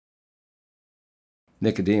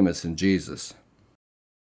Nicodemus and Jesus.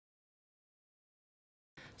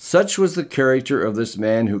 Such was the character of this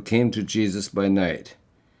man who came to Jesus by night.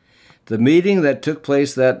 The meeting that took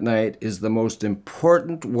place that night is the most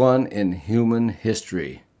important one in human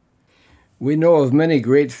history. We know of many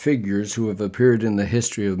great figures who have appeared in the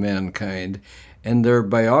history of mankind, and their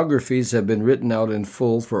biographies have been written out in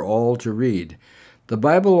full for all to read. The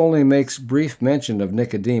Bible only makes brief mention of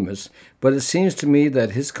Nicodemus, but it seems to me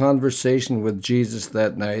that his conversation with Jesus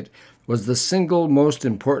that night was the single most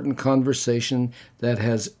important conversation that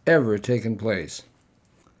has ever taken place.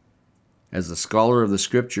 As a scholar of the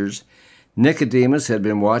Scriptures, Nicodemus had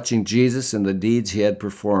been watching Jesus and the deeds he had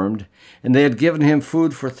performed, and they had given him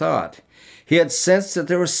food for thought. He had sensed that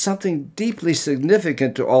there was something deeply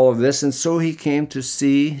significant to all of this, and so he came to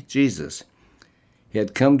see Jesus. He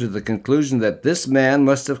had come to the conclusion that this man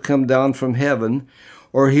must have come down from heaven,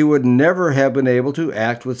 or he would never have been able to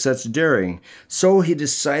act with such daring. So he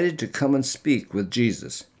decided to come and speak with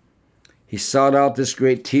Jesus. He sought out this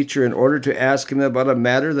great teacher in order to ask him about a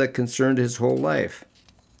matter that concerned his whole life.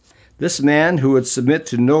 This man, who would submit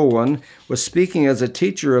to no one, was speaking as a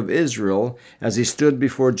teacher of Israel as he stood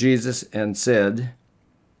before Jesus and said,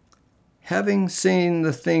 "Having seen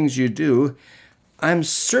the things you do, I'm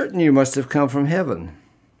certain you must have come from heaven."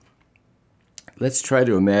 Let's try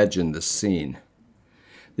to imagine the scene.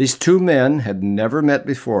 These two men had never met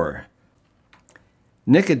before.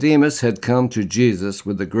 Nicodemus had come to Jesus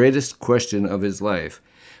with the greatest question of his life,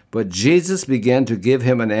 but Jesus began to give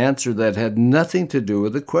him an answer that had nothing to do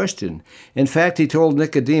with the question. In fact, he told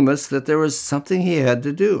Nicodemus that there was something he had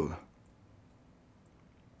to do.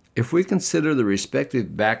 If we consider the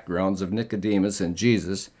respective backgrounds of Nicodemus and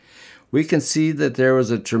Jesus, we can see that there was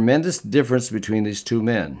a tremendous difference between these two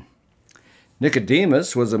men.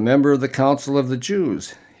 Nicodemus was a member of the council of the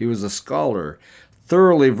Jews. He was a scholar,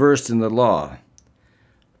 thoroughly versed in the law.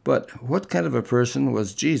 But what kind of a person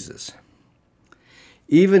was Jesus?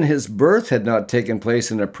 Even his birth had not taken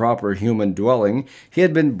place in a proper human dwelling. He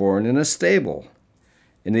had been born in a stable.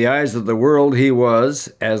 In the eyes of the world, he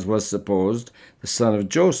was, as was supposed, the son of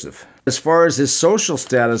Joseph. As far as his social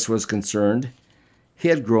status was concerned, he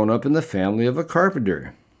had grown up in the family of a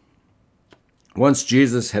carpenter. Once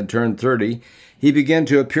Jesus had turned 30, he began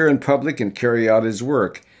to appear in public and carry out his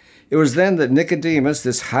work. It was then that Nicodemus,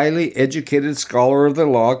 this highly educated scholar of the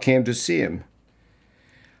law, came to see him.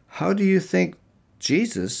 How do you think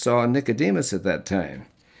Jesus saw Nicodemus at that time?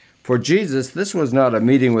 For Jesus, this was not a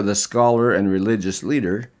meeting with a scholar and religious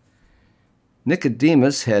leader.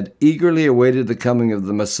 Nicodemus had eagerly awaited the coming of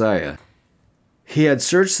the Messiah. He had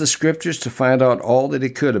searched the Scriptures to find out all that he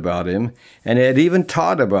could about him, and had even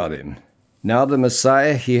taught about him. Now the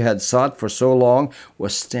Messiah he had sought for so long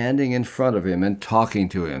was standing in front of him and talking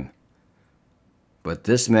to him. But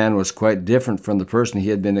this man was quite different from the person he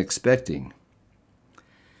had been expecting.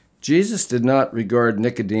 Jesus did not regard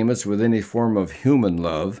Nicodemus with any form of human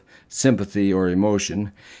love, sympathy, or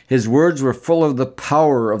emotion. His words were full of the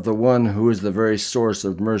power of the one who is the very source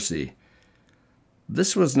of mercy.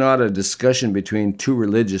 This was not a discussion between two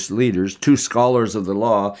religious leaders, two scholars of the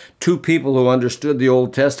law, two people who understood the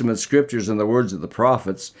Old Testament scriptures and the words of the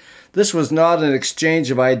prophets. This was not an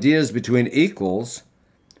exchange of ideas between equals.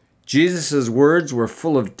 Jesus' words were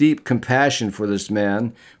full of deep compassion for this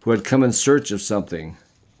man who had come in search of something.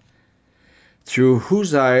 Through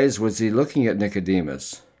whose eyes was he looking at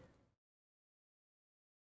Nicodemus?